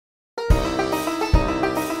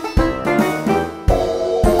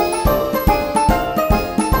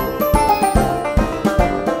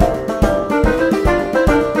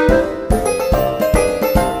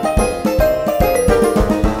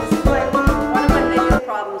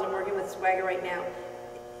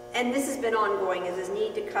and this has been ongoing, is his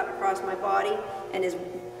need to cut across my body, and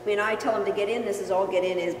when I tell him to get in, this is all get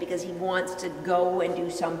in is because he wants to go and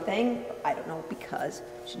do something. I don't know because,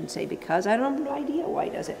 shouldn't say because, I don't have no idea why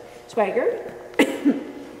he does it. Swagger.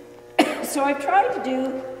 So I've tried to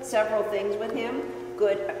do several things with him.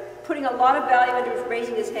 Good, putting a lot of value into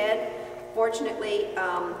raising his head. Fortunately,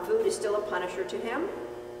 food is still a punisher to him.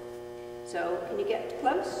 So can you get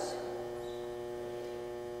close?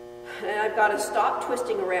 And I've got to stop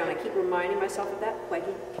twisting around. I keep reminding myself of that.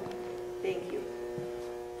 Quaggy. Thank you.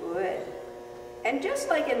 Good. And just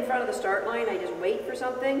like in front of the start line, I just wait for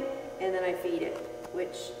something and then I feed it,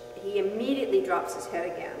 which he immediately drops his head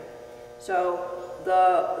again. So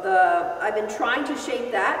I've been trying to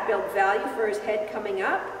shape that, build value for his head coming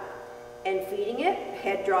up and feeding it.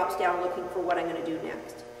 Head drops down looking for what I'm going to do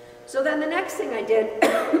next. So then the next thing I did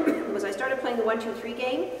was I started playing the 1-2-3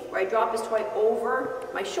 game where I drop his toy over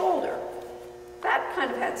my shoulder. That kind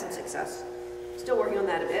of had some success. Still working on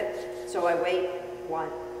that a bit. So I wait 1,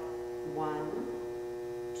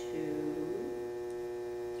 2,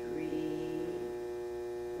 3,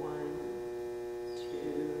 1, 2,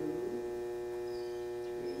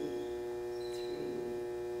 3, 3.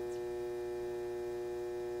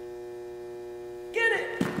 Get it!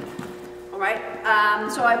 All right,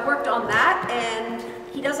 so I've worked on that, and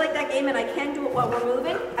he does like that game, and I can do it while we're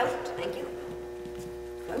moving. Out, thank you.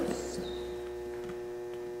 Close.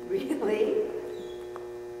 Really?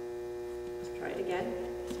 Let's try it again.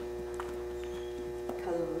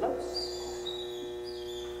 Close.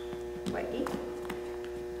 Whitey.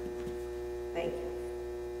 Thank you.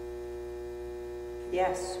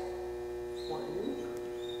 Yes. 1.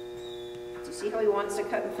 Do you see how he wants to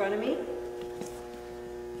cut in front of me?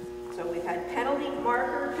 So we've had penalty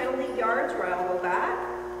marker, penalty yards where I'll go back.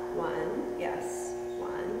 1, yes.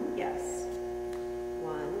 1, yes.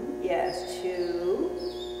 1, yes. 2,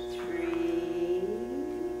 3.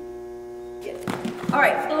 Yes. All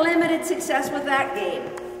right, limited success with that game.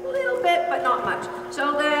 A little bit, but not much.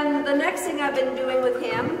 So then the next thing I've been doing with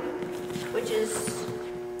him, which is,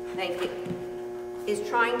 thank you, is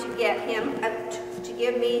trying to get him out to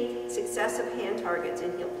give me successive hand targets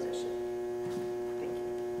in heel position.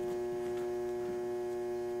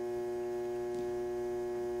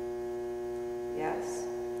 Yes.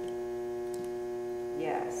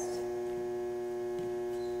 Yes.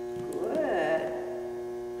 Good.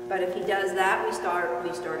 But if he does that, we start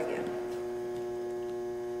again.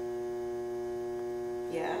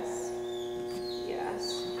 Yes.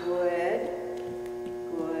 Yes. Good.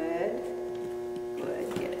 Good.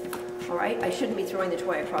 Good. Get it. All right. I shouldn't be throwing the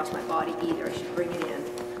toy across my body either. I should bring it in.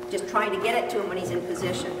 Just trying to get it to him when he's in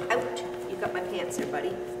position. Out. You've got my pants there,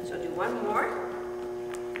 buddy. So do one more.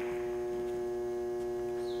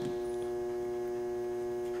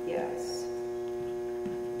 Yes.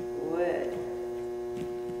 Good.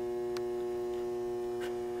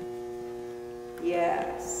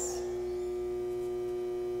 Yes.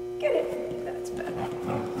 Get it. That's better.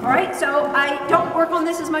 All right, so I don't work on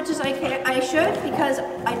this as much as I should because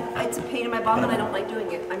it's a pain in my bum and I don't like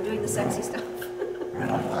doing it. I'm doing the sexy stuff.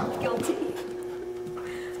 Guilty.